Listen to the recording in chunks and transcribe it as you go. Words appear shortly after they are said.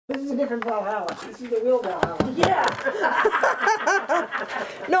This is a different Valhalla. This is the real Valhalla. Yeah.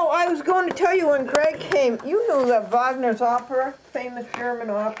 No, I was going to tell you when Greg came, you know that Wagner's opera, famous German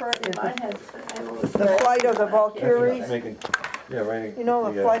opera, is Mine has, the Flight of the Valkyries. Yeah, right. You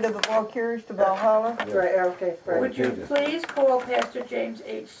know the Flight of the Valkyries to Valhalla? Yeah. Right, okay, right. Would you please call Pastor James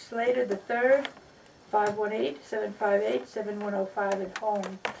H. Slater III, 518-758-7105 at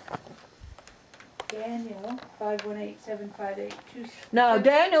home. Daniel, 518-758-26. Now,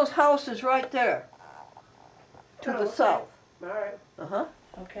 Daniel's house is right there, to the okay. south. All right. Uh-huh.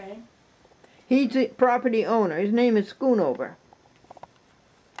 Okay. He's the property owner. His name is Schoonover.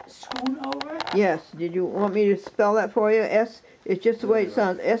 Schoonover? Yes, did you want me to spell that for you? It's just the way it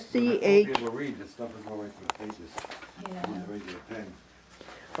sounds, S-C-H. People read, this stuff is going to the pages. Yeah. Use regular pen.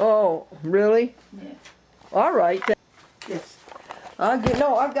 Oh, really? Yeah. All right. Then. Yes.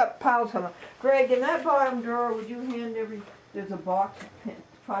 No, I've got piles of them. Greg, in that bottom drawer, would you hand there's a box,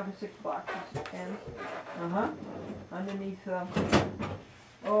 5 or 6 boxes of pens. Uh-huh. Underneath,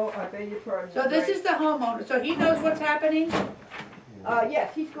 oh, I beg your pardon. So this is the homeowner, so he knows what's happening?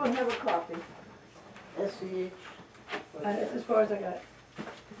 Yes, he's going to have a copy. S-C-H. That's as far as I got it.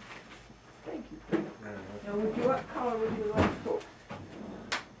 Thank you. Now, what color would you like for?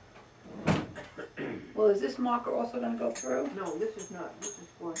 Well, is this marker also gonna go through? No, this is not. This is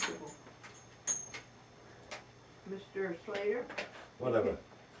washable. Mr. Slater? Whatever.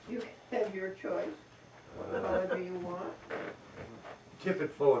 You have your choice. Whatever you want. Tip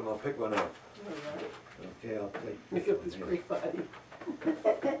it forward and I'll pick one out. All right. Okay, I'll take Look this at this one great body.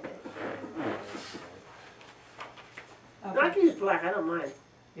 I Okay. can use black, I don't mind.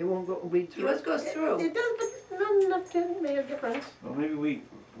 It won't go read through. Yours goes through. It does, but not enough to make a difference. Well, maybe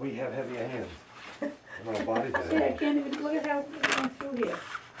we have heavier hands. And our bodies are See, I heavy. can't even, look at how it's going through here.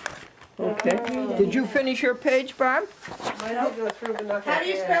 Okay. Did you finish your page, Barb? Mine will go through, but not How do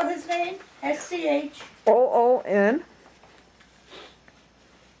you that spell his name? S-C-H.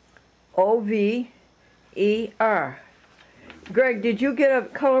 O-O-N-O-V-E-R. Greg, did you get a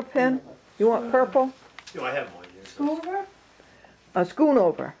color pen? You want purple? No, I have one. Yes. Schoonover? A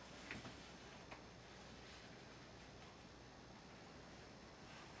Schoonover.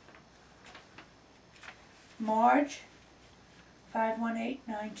 Marge,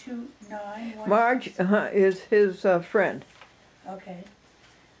 518-929. Marge is his friend. Okay.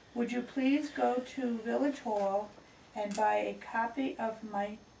 Would you please go to Village Hall and buy a copy of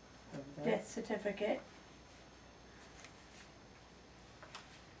my death certificate?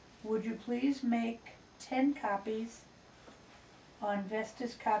 Would you please make 10 copies on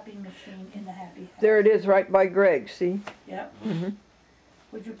Vesta's copy machine in the Happy House? There it is, right by Greg, see? Yep. Mm-hmm.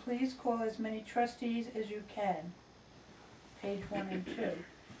 Would you please call as many trustees as you can? Page 1 and 2.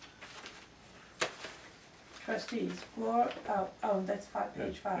 Trustees, that's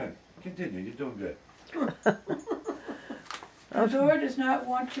page 5. Good. Continue, you're doing good. Glendora does not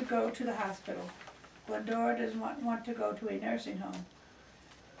want to go to the hospital. Glendora does not want to go to a nursing home.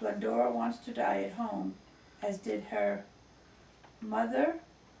 Glendora wants to die at home, as did her mother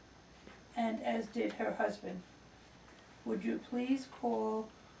and as did her husband. Would you please call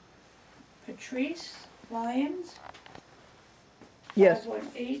Patrice Lyons? Yes.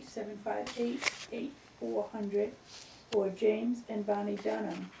 518-758-8400, or James and Bonnie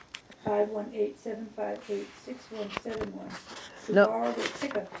Dunham, 518-758-6171, to No. borrow the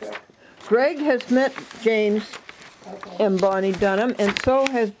pickup truck. Greg has met James Okay, and Bonnie Dunham, and so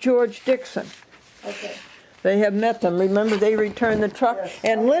has George Dixon. okay. They have met them. Remember, they returned the truck, Yes.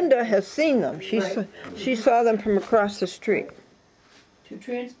 and Linda has seen them. She saw them from across the street. To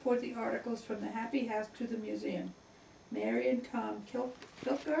transport the articles from the Happy House to the museum. Mary and Tom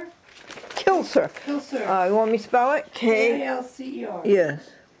Kilser? Kilser. Kilser. You want me to spell it? K-A-L-C-E-R.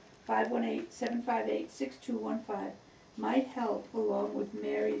 Yes. 518-758-6215. Might help along with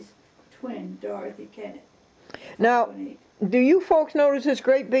Mary's twin, Dorothy Kennett. Now, 518. do you folks notice this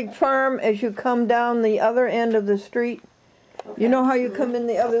great big farm as you come down the other end of the street? Okay. You know how you come in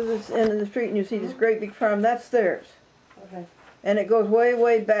the other end of the street and you see this great big farm? That's theirs. Okay. And it goes way,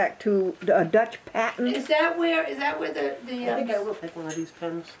 way back to a Dutch patent. Is that where the I think I will pick one of these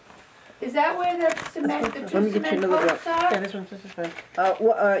pens. is that where the cement, the Let two me get you cement another posts Yeah, are? this is fine.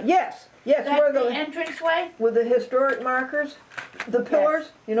 Yes, That's where the the, entranceway? with the historic markers, the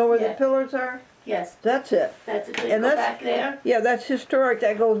pillars, you know where the Yes. pillars are? Yes, That's it. that's it, they And go that's- back there? Yeah, that's historic.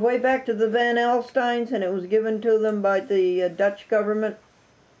 That goes way back to the Van Alstynes, and it was given to them by the Dutch government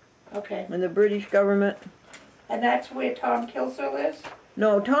Okay, and the British government. and that's where Tom Kilser lives?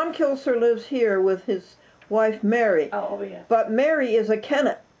 No, Tom Kilser lives here with his wife Mary. Oh, over here. But Mary is a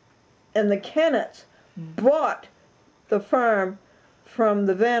Kennett, and the Kennets bought the farm from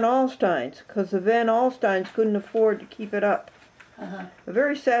the Van Alstynes, because the Van Alstynes couldn't afford to keep it up. Uh-huh. A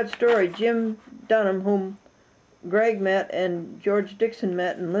very sad story. Jim Dunham, whom Greg met and George Dixon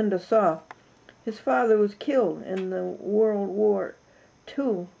met and Linda saw, his father was killed in the World War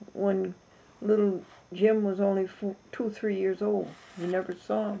II when little Jim was only 2 or 3 years old. He never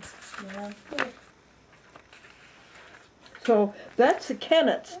saw him. Yeah. So that's the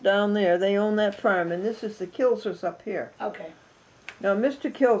Kennetts down there. They own that farm, and this is the Kilsers up here. Okay. Now,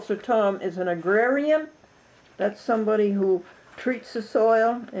 Mr. Kilser, Tom, is an agrarian. That's somebody who treats the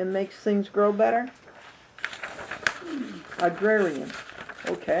soil and makes things grow better. Agrarian.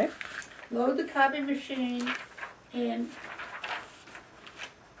 Okay. Load the copy machine in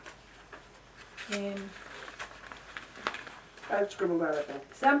I scribbled that, I think.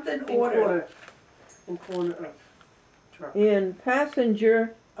 something order. In corner of truck. In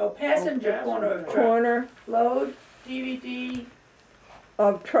passenger Oh, passenger corner of truck. corner Load DVD.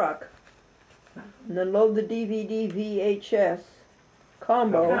 of truck. And then load the DVD VHS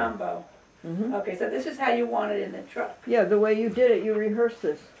combo. Combo. Mhm. Okay, so this is how you want it in the truck. Yeah, the way you did it, you rehearsed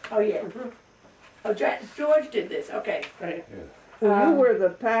this. Oh, yeah. Mhm. Oh, George did this, okay. Right. Well, you were the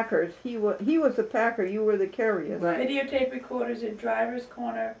packers. He was the packer. You were the carriers. Right. Videotape recorders in driver's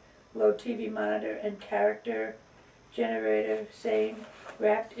corner, low TV monitor and character generator, same,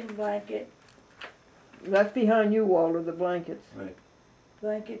 wrapped in blanket, That's behind you, Walter. The blankets. Right.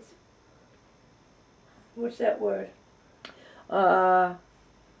 blankets. What's that word?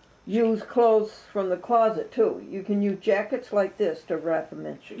 Use clothes from the closet too. You can use jackets like this to wrap them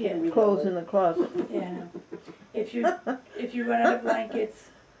in. Yeah. Clothes in the closet. Yeah. If you run out of blankets,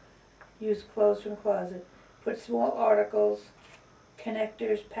 use clothes from the closet. Put small articles,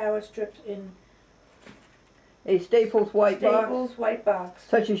 connectors, power strips in A Staples white box, Staples white box.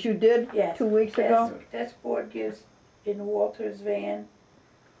 such as you did Yes. 2 weeks ago. Dashboard gives in Walter's van.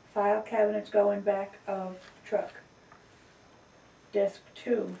 File cabinets go in back of truck. Desk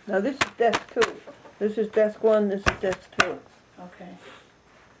 2. Now this is desk 2. This is desk 1. This is desk 2. Okay.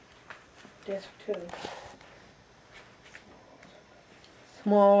 Desk 2.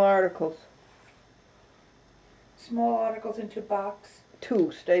 Small articles. Small articles into box.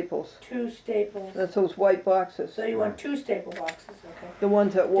 2 Staples. 2 staples. That's those white boxes. So you want 2 staple boxes, okay. The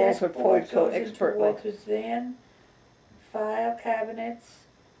ones that Walter Dashboard pulled so goes into expertly. Walter's van. File cabinets.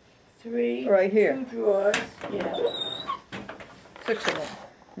 3. Right here. 2 drawers. Yeah. 6 of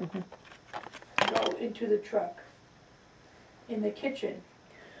them. Go into the truck. In the kitchen.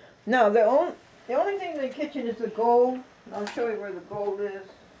 Now the only thing in the kitchen is the gold. I'll show you where the gold is.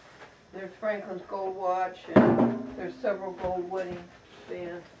 There's Franklin's gold watch, and there's several gold wedding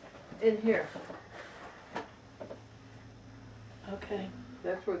bands in here. Okay.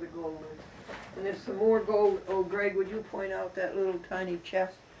 That's where the gold is. And there's some more gold. Oh, Greg, would you point out that little tiny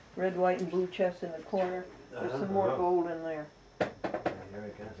chest, red, white, and blue chest in the corner? There's some more gold in there. Here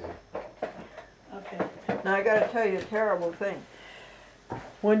it goes. Okay. Now I gotta tell you a terrible thing.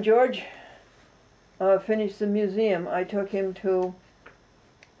 When George finished the museum, I took him to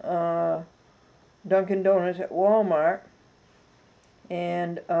Dunkin' Donuts at Walmart,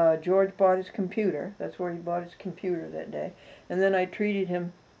 and George bought his computer. That's where he bought his computer that day. And then I treated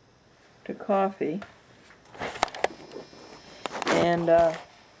him to coffee. And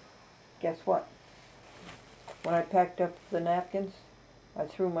guess what? When I packed up the napkins, I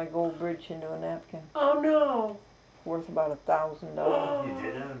threw my gold bridge into a napkin. Oh, no. Worth about $1,000. You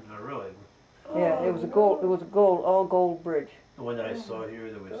did that? No, really? Yeah, it was a gold. It was a gold, all gold bridge. The one that I saw here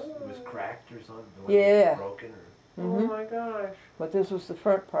that was cracked or something? The one Yeah. that was broken or? Oh, my gosh. But this was the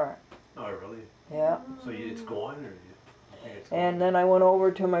front part. Oh, really? Yeah. So it's gone or you think it's And gone? then I went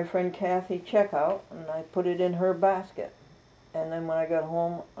over to my friend Kathy checkout, and I put it in her basket. And then when I got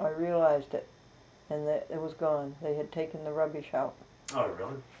home, I realized it, and that it was gone. They had taken the rubbish out. Oh,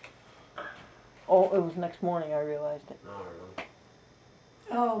 really? Oh, it was next morning I realized it. Oh, really?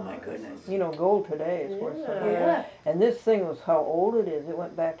 Oh my goodness. You know, gold today is worth something. Yeah. And this thing was how old it is. It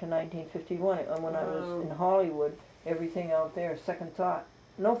went back to 1951. And when I was Wow. in Hollywood, everything out there, second thought,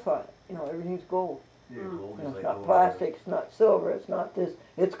 no thought. You know, everything's gold. Yeah, gold You know, is it's like not gold. plastic, it's not silver, it's not this,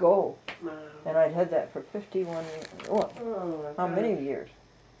 it's gold. Wow. And I'd had that for 51 years. Oh, Oh, how my many gosh. years?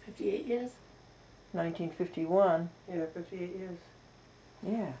 58 years? 1951. Yeah, 58 years.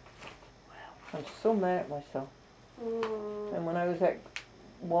 Yeah. I'm so mad at myself. Mm. And when I was at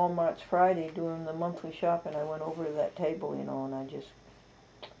Walmart's Friday doing the monthly shopping, I went over to that table, you know, and I just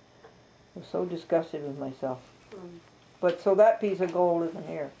was so disgusted with myself. Mm. But so that piece of gold isn't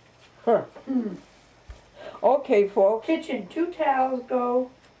here. Huh. Okay, folks. Kitchen, 2 towels go,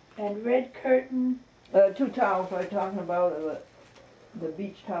 and red curtain. 2 towels I'm talking about. the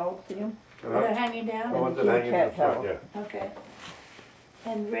beach towels, see them? They're hanging The down? ones that hang in the Cat front, towel. yeah. Okay.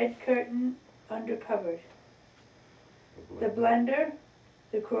 And red curtain under cupboard. The blender,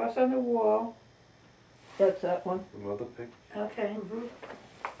 the cross on the wall, That's that one. The mother pic, okay. Mhm.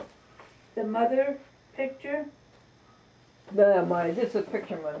 The mother picture, This is a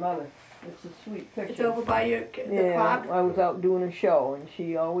picture of my mother. It's a sweet picture. it's over by the Yeah, clock. I was out doing a show and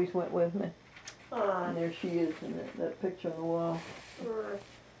she always went with me. Aw, And there she is in that picture on the wall. aw.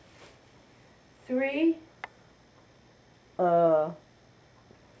 3,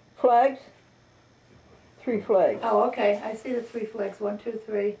 Flags? 3 flags. oh, okay, I see the 3 flags, 1, 2,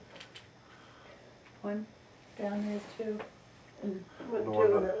 3. 1, down there's 2. Went the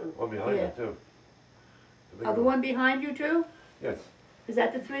to one behind Yeah. it too. big Oh, the one behind you too? Yes. Is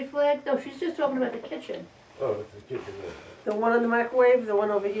that the 3 flags? No, she's just talking about the kitchen. Oh, it's the kitchen there. the one in the microwave, the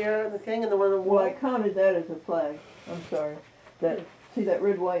one over here, the thing, and the one on the Well, I wall. counted that as a flag. I'm sorry. See that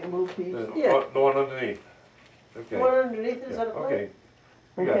red, white, and blue piece? Yeah. The one underneath. The Okay. one underneath is Yeah, that a flag? okay.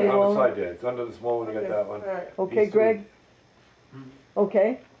 You got Okay, it on the Walter? side there. It's under the small one, you got that one. Alright. Okay, These two. Greg?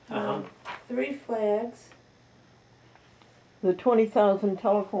 Okay. 3 flags, The 20,000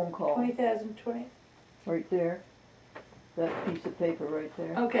 telephone call, 20,020. right there. That piece of paper right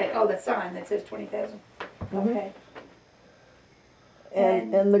there. Okay, oh, the sign that says 20,000. Mhm. Okay,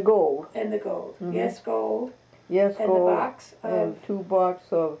 And the gold. and the gold. Mhm. Yes, gold. Yes, And the gold. box of, And 2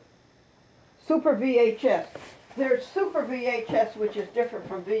 box of Super VHS. There's Super VHS, which is different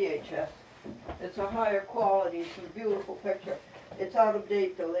from VHS. It's a higher quality, it's a beautiful picture. It's out of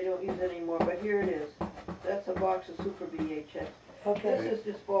date though, they don't use it anymore, but here it is. That's a box of Super VHS. okay, This is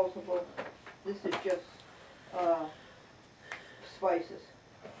disposable. This is just, spices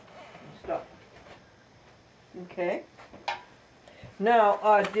and stuff. Okay. Now,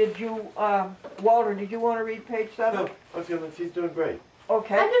 Walter, did you wanna read page 7? No, I was gonna, she's doing great.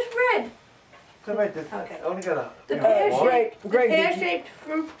 Okay. I just read. So right, this, Okay. I only got a. The you know, pear one. Greg, Greg, did you- Pear-shaped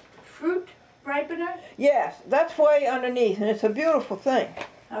fruit ripener? Yes, that's way underneath, and it's a beautiful thing.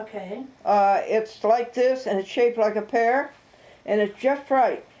 Okay, It's like this, and it's shaped like a pear, and it's just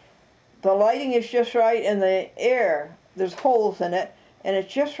right. The lighting is just right, and the air, there's holes in it, and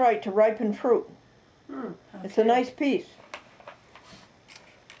it's just right to ripen fruit. It's a okay. nice piece.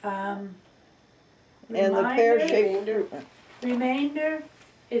 Um, And the reminder- pear-shaped fruit. Remainder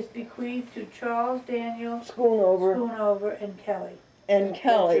is bequeathed to Charles Daniel Schoonover Schoonover and Kelly. and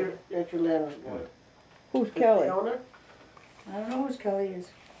Kelly. That's your landlord. Who's Is the Kelly? owner? I don't know whose Kelly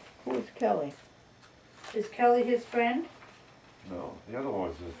is. Who is Kelly? Is Kelly his friend? No, the other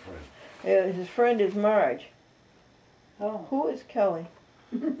one's his friend. His friend is Marge. Oh. Who is Kelly?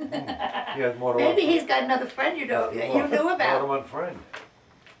 He has more than one. Maybe he's got another friend you know, that you knew More than about. one friend.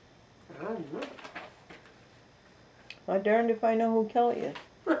 I don't know. I'm darned if I know who Kelly is.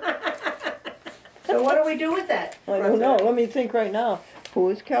 So what do we do with that? I don't know. Let me think right now. Who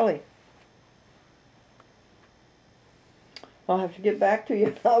is Kelly? I'll have to get back to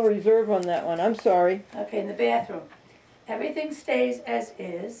you. I'll reserve on that one. I'm sorry. Okay, in the bathroom. Everything stays as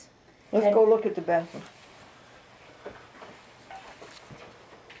is. Let's go look at the bathroom.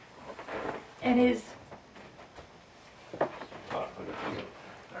 And his,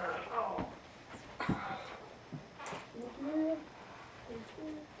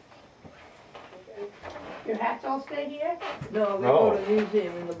 your hats all stay here? No, they No. go to the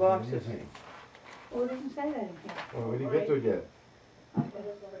museum in the boxes. Oh, it doesn't say that in here. Well, we didn't get to it yet. Okay.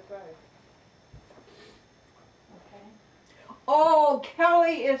 Oh,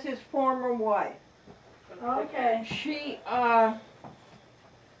 Kelly is his former wife. Okay. She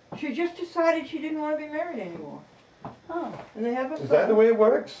just decided she didn't want to be married anymore. Oh. And they have a Is that the way it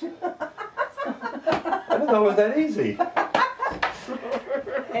works? I didn't know it was that easy.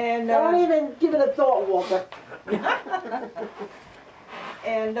 And, Don't even give it a thought, Walter.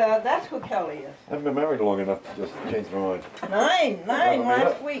 and that's who Kelly is. I haven't been married long enough to just change my mind. Nine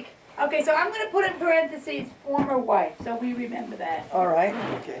last week. Okay, so I'm gonna put in parentheses former wife, so we remember that. All right.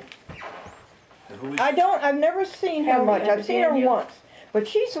 Okay. I've never seen her Kelly much. I've seen her Daniel. once. But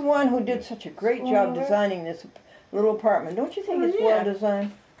she's the one who did such a great job Schoonover. designing this little apartment. Don't you think Oh, it's yeah. well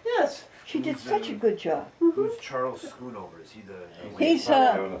designed? Yes. She did such a good job. Who's Charles Schoonover? Is he the? He's, He's You-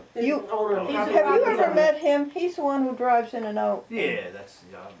 the owner of the He's property. a Have you ever designer. met him? He's the one who drives in and out. Yeah, that's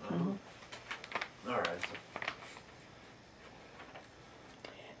all right.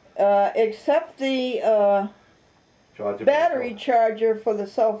 Except the Charge it battery yourself. charger for the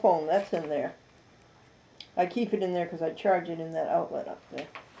cell phone. That's in there. I keep it in there because I charge it in that outlet up there.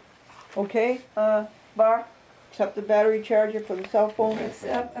 Okay, Bar? Except the battery charger for the cell phone?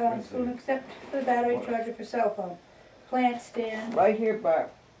 Except, except for the battery charger for cell phone. plant stand, Right here, Barb.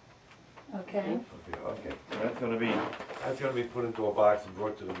 okay. Okay, so that's gonna be put into a box and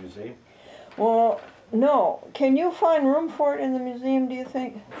brought to the museum? Well, no. Can you find room for it in the museum, do you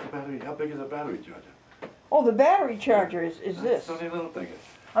think? What's the battery, how big is a battery charger? Oh, the battery charger is this. It's only a little bigger.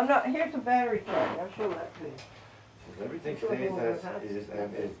 I'm not, here's the battery charger. I'll show that to you. Everything stays as is,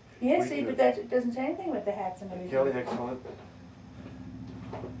 and is. Yeah, see, but that, it doesn't say anything with the hats and Kelly, everything. excellent.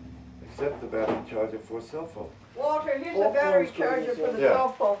 Except the battery charger for a cell phone. Walter, here's the All battery phones go charger to for the Yeah. cell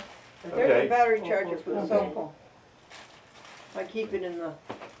phone. And here's Okay. the battery All charger phones for the go to cell the- phone. I keep it in the,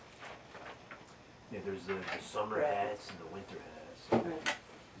 Yeah, there's the summer hats and the winter hats.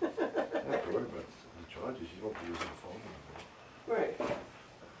 Not to worry about the chargers, you won't be using the phone anymore. Right.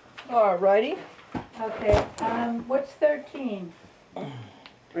 alrighty. Okay, what's 13?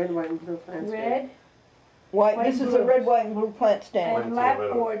 Red, white, and blue plants. Red White, White this and is a blue. red, white, and blue plant stand. and Mine's a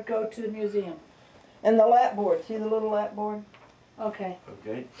little- lapboard go to the museum. And the lap board, see the little lap board? Okay,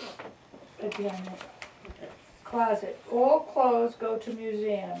 Okay, again, closet. All clothes go to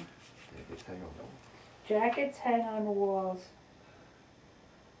museum. yeah, just hang on. Jackets hang on the walls.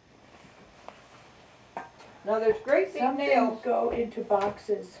 Now there's great big Some nails. things go into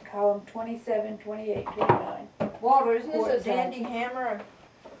boxes, column 27, 28, 29. Walter, isn't What this a size? dandy hammer?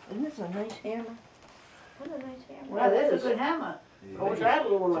 Isn't this a nice hammer? What a nice hammer. Wow, that's is. a good hammer. I wish I had a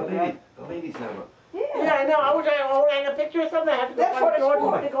little one like that. The ladies hammer. Yeah, I know. I wish I would hang a picture or something. I have to go That's find what it's Jordan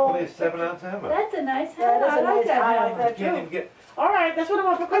for. to go. Only a 7-ounce hammer. That's a nice hammer. That is I a like nice, that I like hammer. that You can't too. even get, All right, that's what I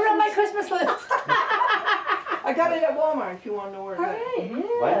want for Put it on my Christmas. Christmas list. I got it at Walmart if you want to know where All it is.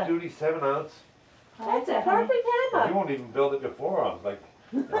 right, light yeah. duty 7-ounce. That's a honey. perfect You hammer. won't even build it with forearms, like,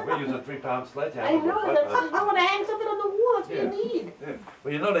 we're using a 3-pound sledgehammer. I with a know. flat That's knife. I want to hang something on the wall. That's what Yeah. you need. Yeah.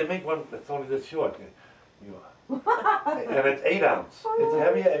 Well, you know, they make one that's only this short. And it's 8 ounce. It's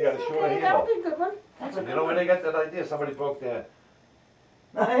heavier, and got a shorter Okay, that handle. would be a good one. That's a You good know, when one. they got that idea, somebody broke the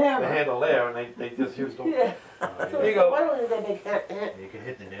hammer. handle there, and they just used them. Yeah. There you go. Why don't they make that? You can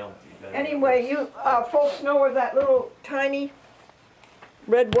hit the nail. Anyway, you folks know where that little tiny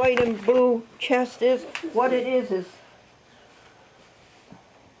red, white, and blue chest is? What it is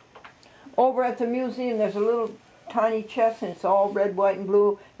over at the museum there's a little tiny chest and it's all red, white, and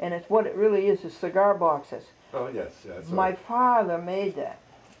blue, and it's what it really is cigar boxes. Oh, yes, yeah. So My father made that,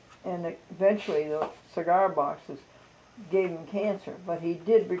 and eventually the cigar boxes gave him cancer, but he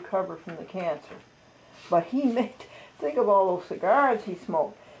did recover from the cancer. But he made, think of all those cigars he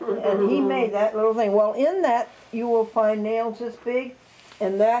smoked, and he made that little thing. Well, in that you will find nails this big,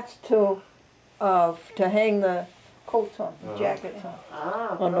 and that's to hang the coats on, the jackets on.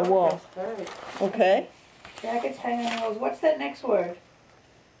 Ah, On the wall. Right. Okay? Jackets hanging on walls. What's that next word?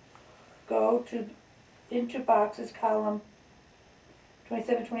 Go to, into boxes, column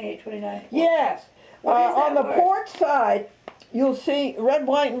 27, 28, 29. Yes. What is that On the word? port side, you'll see red,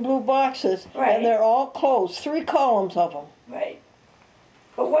 white, and blue boxes, Right. and they're all closed. 3 columns of them. Right.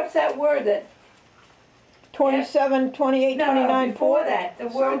 But what's that word that, 27, 28, no, 29, before 40. that, the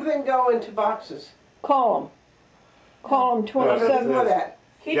word, Something go into boxes. Column. Column No, Before 27. that.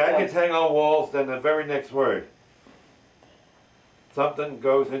 keep jackets going. hang on walls, then the very next word. Something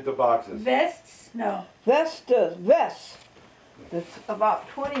goes into boxes. Vests, no. Vests. There's about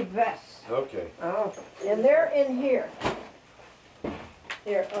 20 vests. Okay. Oh. And they're in here.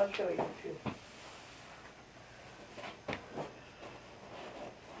 Here, I'll show you a few.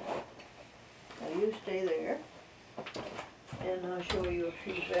 Now you stay there. And I'll show you a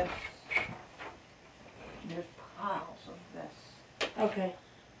few vests. There's piles of vests. Okay.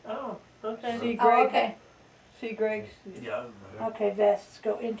 Oh. Okay. See, Oh, Greg? okay. See, Greg? Yeah. Okay, vests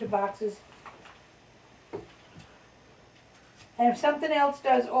go into boxes. And if something else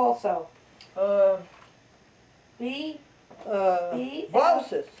does also, Uh, B, uh, B,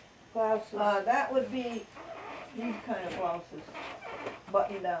 blouses. blouses. That would be these kind of blouses.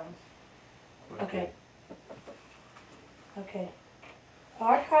 Button downs. Okay. Okay.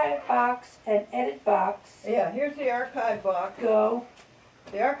 Archive box and edit box Yeah, here's the archive box. go,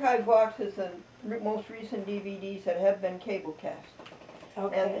 The archive box is the most recent DVDs that have been cable cast.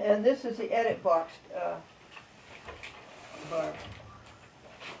 okay. And this is the edit box, Barb.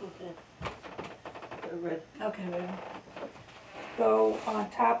 Okay. The red. Okay, wait a minute. Go on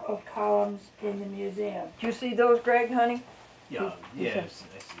top of columns in the museum. Do you see those, Greg, honey? Yeah, yes,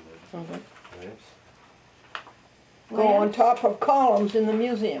 I see that. Lamps. Go on Lamps? top of columns in the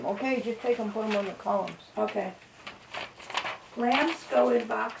museum. Okay, just take them, put them on the columns. Okay. Lamps go in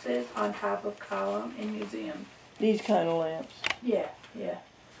boxes on top of column in museum. These kind of lamps. Yeah, yeah. I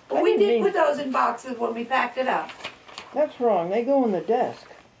But we didn't did mean- put those in boxes when we packed it up. That's wrong, they go in the desk.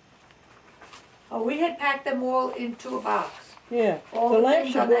 Oh, we had packed them all into a box. Yeah, All the the lamps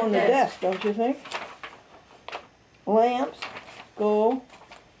things should on go that on the desk, don't you think? Lamps go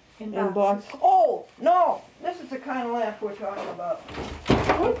In in boxes. box. Oh, no, this is the kind of lamp we're talking about.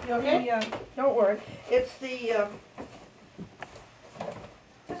 You okay? Yeah, don't worry. It's the,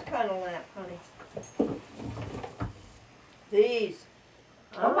 this kind of lamp, honey. These.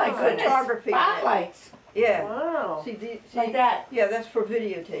 Oh my goodness, Photography lamp. spotlights, Yeah. Wow. See, like that. Yeah, that's for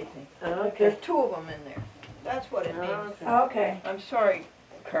videotaping. Okay. There's two of them in there. That's what it means. Okay. Okay, I'm sorry,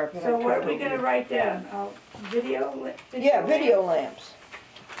 Carpet. so I what are tripped we over gonna you. write down? Video? Yeah, video lamps.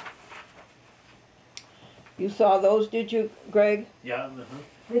 You saw those, did you, Greg? Yeah,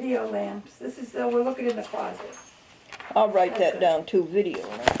 Video lamps, this is, we're looking in the closet. I'll write That's that good. down too, video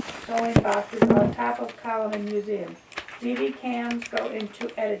lamps. Go in boxes on top of column in museum. DV cams go into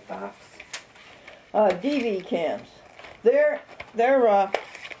edit box. DV cams. They're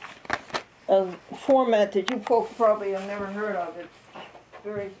a format that you folks probably have never heard of. It's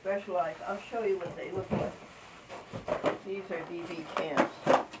very specialized. I'll show you what they look like. These are DV cams.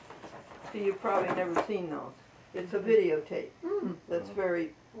 So you've probably never seen those. It's a videotape. That's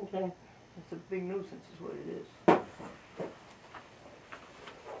very, Okay. it's a big nuisance is what it is.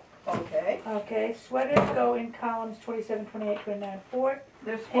 Okay. Okay, sweaters go in columns 27, 28, 29, 4.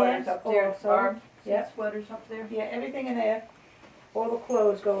 There's sweaters Pants up there, also. Barb. See Yep. sweaters up there? Yeah, everything in there. All the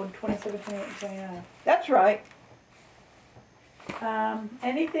clothes go in 27, 28, and 29. That's right.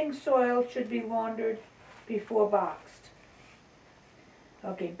 Anything soiled should be laundered before boxed.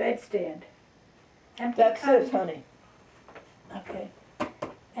 Okay, bedstand. Empty That's this, honey. Okay.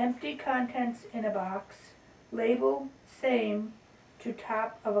 Empty contents in a box. Label same to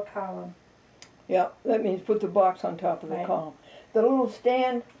top of a column. Yeah, that means put the box on top of the Right. column. The little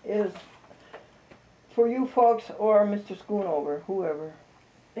stand is for you folks or Mr. Schoonover, whoever.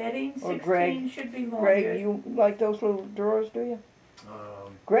 Bedding Or 16 Greg. should be laundered. Greg, you like those little drawers, do you?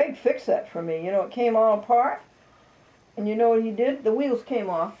 um, Greg fixed that for me. You know, it came all apart. And you know what he did? The wheels came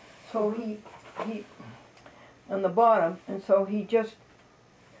off. So he on the bottom, and so he just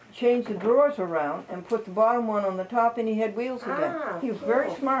changed the drawers around and put the bottom one on the top, and he had wheels again. Ah, He was very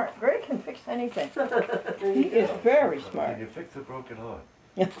cool. smart. Greg can fix anything. There He you is go. very Can smart. you fix a broken heart?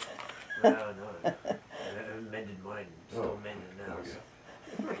 no, I haven't mended mine, still mending now.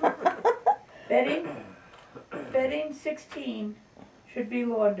 Bedding 16 should be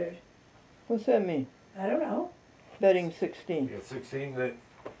laundered. What's that mean? I don't know. Bedding 16. You got 16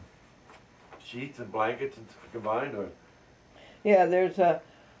 sheets and blankets and combined, or? Yeah, there's a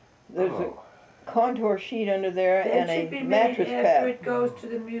Oh. contour sheet under there Bed and should be a made mattress after pad. it goes to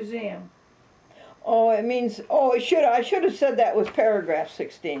the museum. Oh, it means, oh, I should have said that was paragraph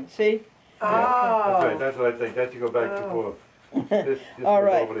 16, see? That's Oh, right, that's what I think, that you go back to Oh. before. This All goes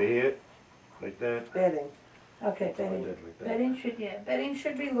right. over to here, like that. bedding. Okay, Like bedding. that, like that. Bedding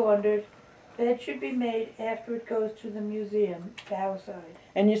should be laundered. Bed should be made after it goes to the museum, bow side.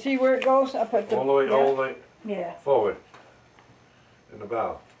 And you see where it goes? Up at the... All the way Yeah. forward, in the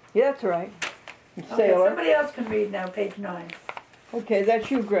bow. Yeah, that's right. Okay, Sailor. somebody else can read now, page 9. Okay, that's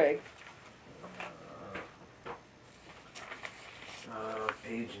you, Greg.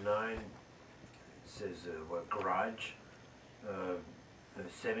 Page 9 says what, garage,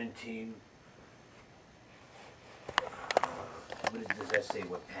 17. Does that say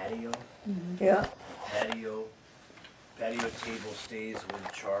what, patio? Yeah. Patio table stays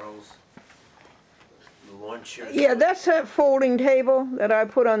with Charles. The lawn chairs. Yeah, that's that folding table that I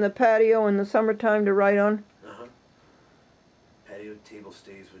put on the patio in the summertime to write on. Uh-huh. Patio table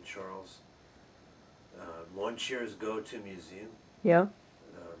stays with Charles. Lawn chairs go to museum. Yeah.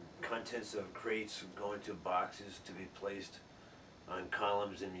 Contents of crates go into boxes to be placed on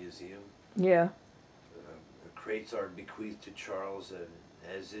columns in museum. Yeah. The crates are bequeathed to Charles,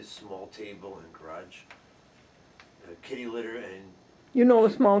 as is small table and garage. Kitty litter and You know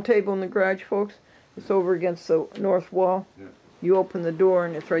the small table in the garage, folks? It's over against the north wall. Yeah. You open the door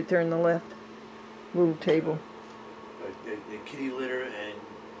and it's right there in the left. Little table. the kitty litter and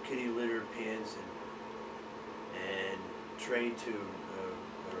kitty litter pans and tray to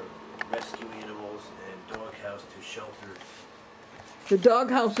rescue animals and doghouse to shelter. The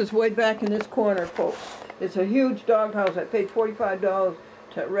doghouse is way back in this corner, folks. It's a huge doghouse. I paid $45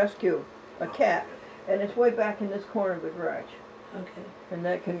 to rescue a cat. And it's way back in this corner of the garage. Okay. And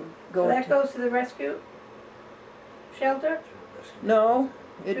that can So go that to... goes to the rescue shelter? To rescue No, animals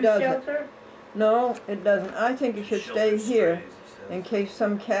it To doesn't. shelter? No, it doesn't. I think it and should shelter stay here strays, it says. in case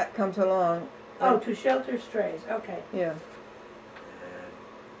some cat comes along. Oh, to shelter strays, okay. Yeah.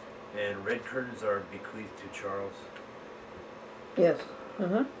 And red curtains are bequeathed to Charles. Yes.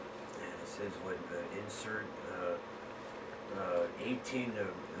 Uh-huh. And it says what, insert, 18,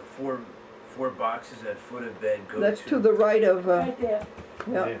 four boxes at foot of bed go to. That's to the right of, Right there.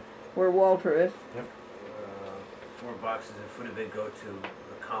 yeah, where Walter is. 4 boxes at foot of bed go to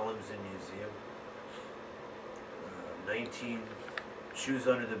the columns in museum. 19 shoes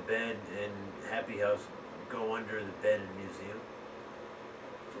under the bed in Happy House go under the bed in museum.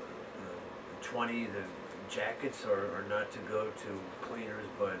 20, the jackets are not to go to cleaners,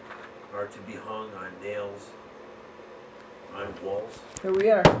 but are to be hung on nails on walls. Here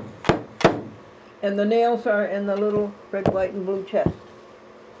we are. And the nails are in the little red, white, and blue chest,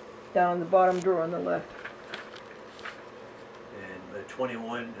 down in the bottom drawer on the left. And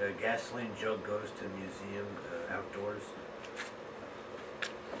 21, gasoline jug goes to museum outdoors.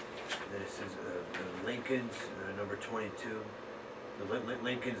 Then it says the Lincolns, number 22. The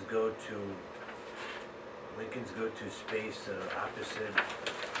Lincolns go to space opposite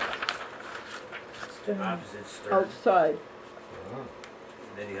stern. Outside. And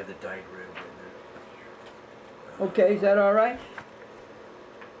then you have the diagram in there. Okay, is that all right?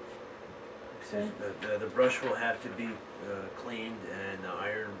 It says the brush will have to be cleaned, and the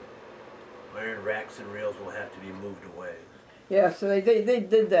iron racks and rails will have to be moved away. Yeah, so they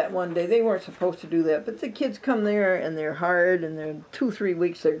did that one day. They weren't supposed to do that, but the kids come there and they're hard, and they're 2-3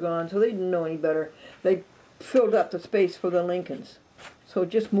 weeks they're gone, so they didn't know any better. They filled up the space for the Lincolns, so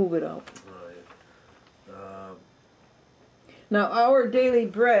just move it out. Now our daily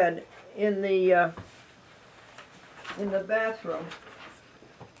bread in the bathroom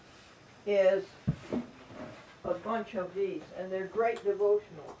is a bunch of these, and they're great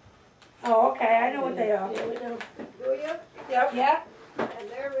devotional. Oh, okay, I know what they are. Yeah, we know. Do you? Yep. Yeah? And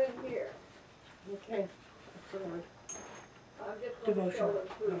they're in here. Okay. That's all right. I'm just going to show them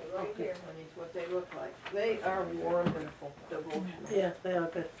to you right here, honey, is what they look like. They are wonderful devotional. Yeah, they are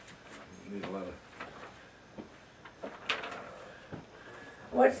good. Need a letter.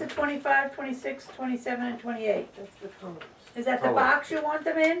 What's the 25, 26, 27, and 28? That's the columns. Is that the Color. box you want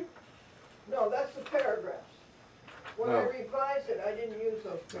them in? No, that's the paragraphs. When I No. revised it, I didn't use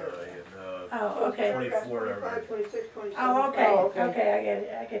those paragraphs. Oh, okay. 24 25, already. 26, 27. Oh, okay, Oh, okay. okay, I get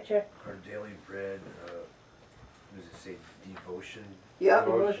it, I get you. Our daily bread, what does it say, devotion? Yeah.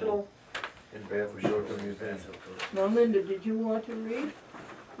 Devotional. In bathroom, go to the museum. Now, Linda, did you want to read?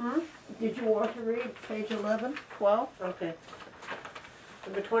 Did you want to read page 11, 12? Okay.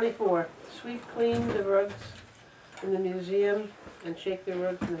 Number 24, sweep clean the rugs in the museum and shake the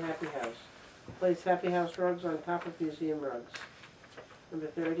rugs in the Happy House. Place Happy House rugs on top of museum rugs. Number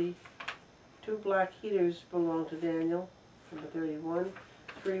 30, 2 black heaters belong to Daniel. Number 31,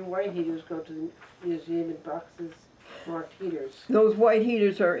 3 white heaters go to the museum in boxes marked heaters. Those white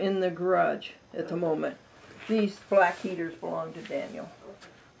heaters are in the garage at the moment. These black heaters belong to Daniel.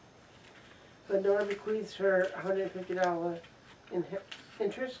 Glendora bequeaths her $150 in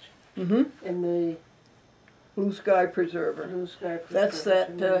interest Mm-hmm. in the Blue Sky Preserver. Blue Sky. That's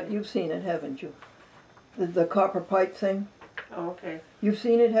Preservation that, Museum. you've seen it, haven't you? The copper pipe thing? Oh, okay. You've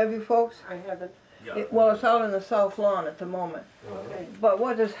seen it, have you folks? I haven't. Yeah. Well, it's out in the south lawn at the moment. Okay. But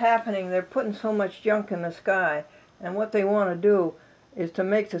what is happening, they're putting so much junk in the sky, and what they want to do is to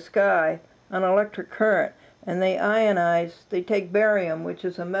make the sky an electric current. And they ionize, they take barium, which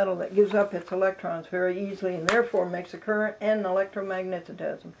is a metal that gives up its electrons very easily, and therefore makes a current and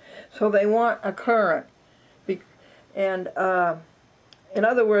electromagnetism. So they want a current. And in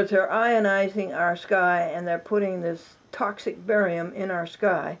other words, they're ionizing our sky, and they're putting this toxic barium in our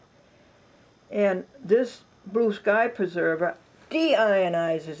sky. And this Blue Sky Preserver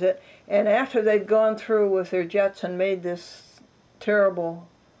deionizes it, and after they've gone through with their jets and made this terrible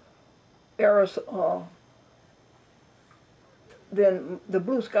aerosol, then the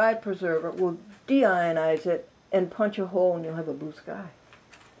Blue Sky Preserver will deionize it and punch a hole, and you'll have a blue sky.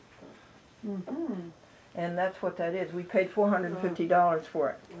 Mm-hmm. And that's what that is. We paid $450 for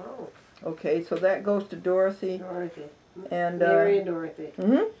it. Oh, Okay, so that goes to Dorothy. Dorothy. And Mary and Dorothy.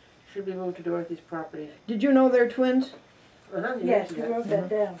 hmm Should be moved to Dorothy's property. did you know they're twins? Uh-huh, Yes, you you mentioned wrote that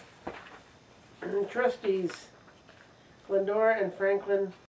down. that. Trustees, Glendora and Franklin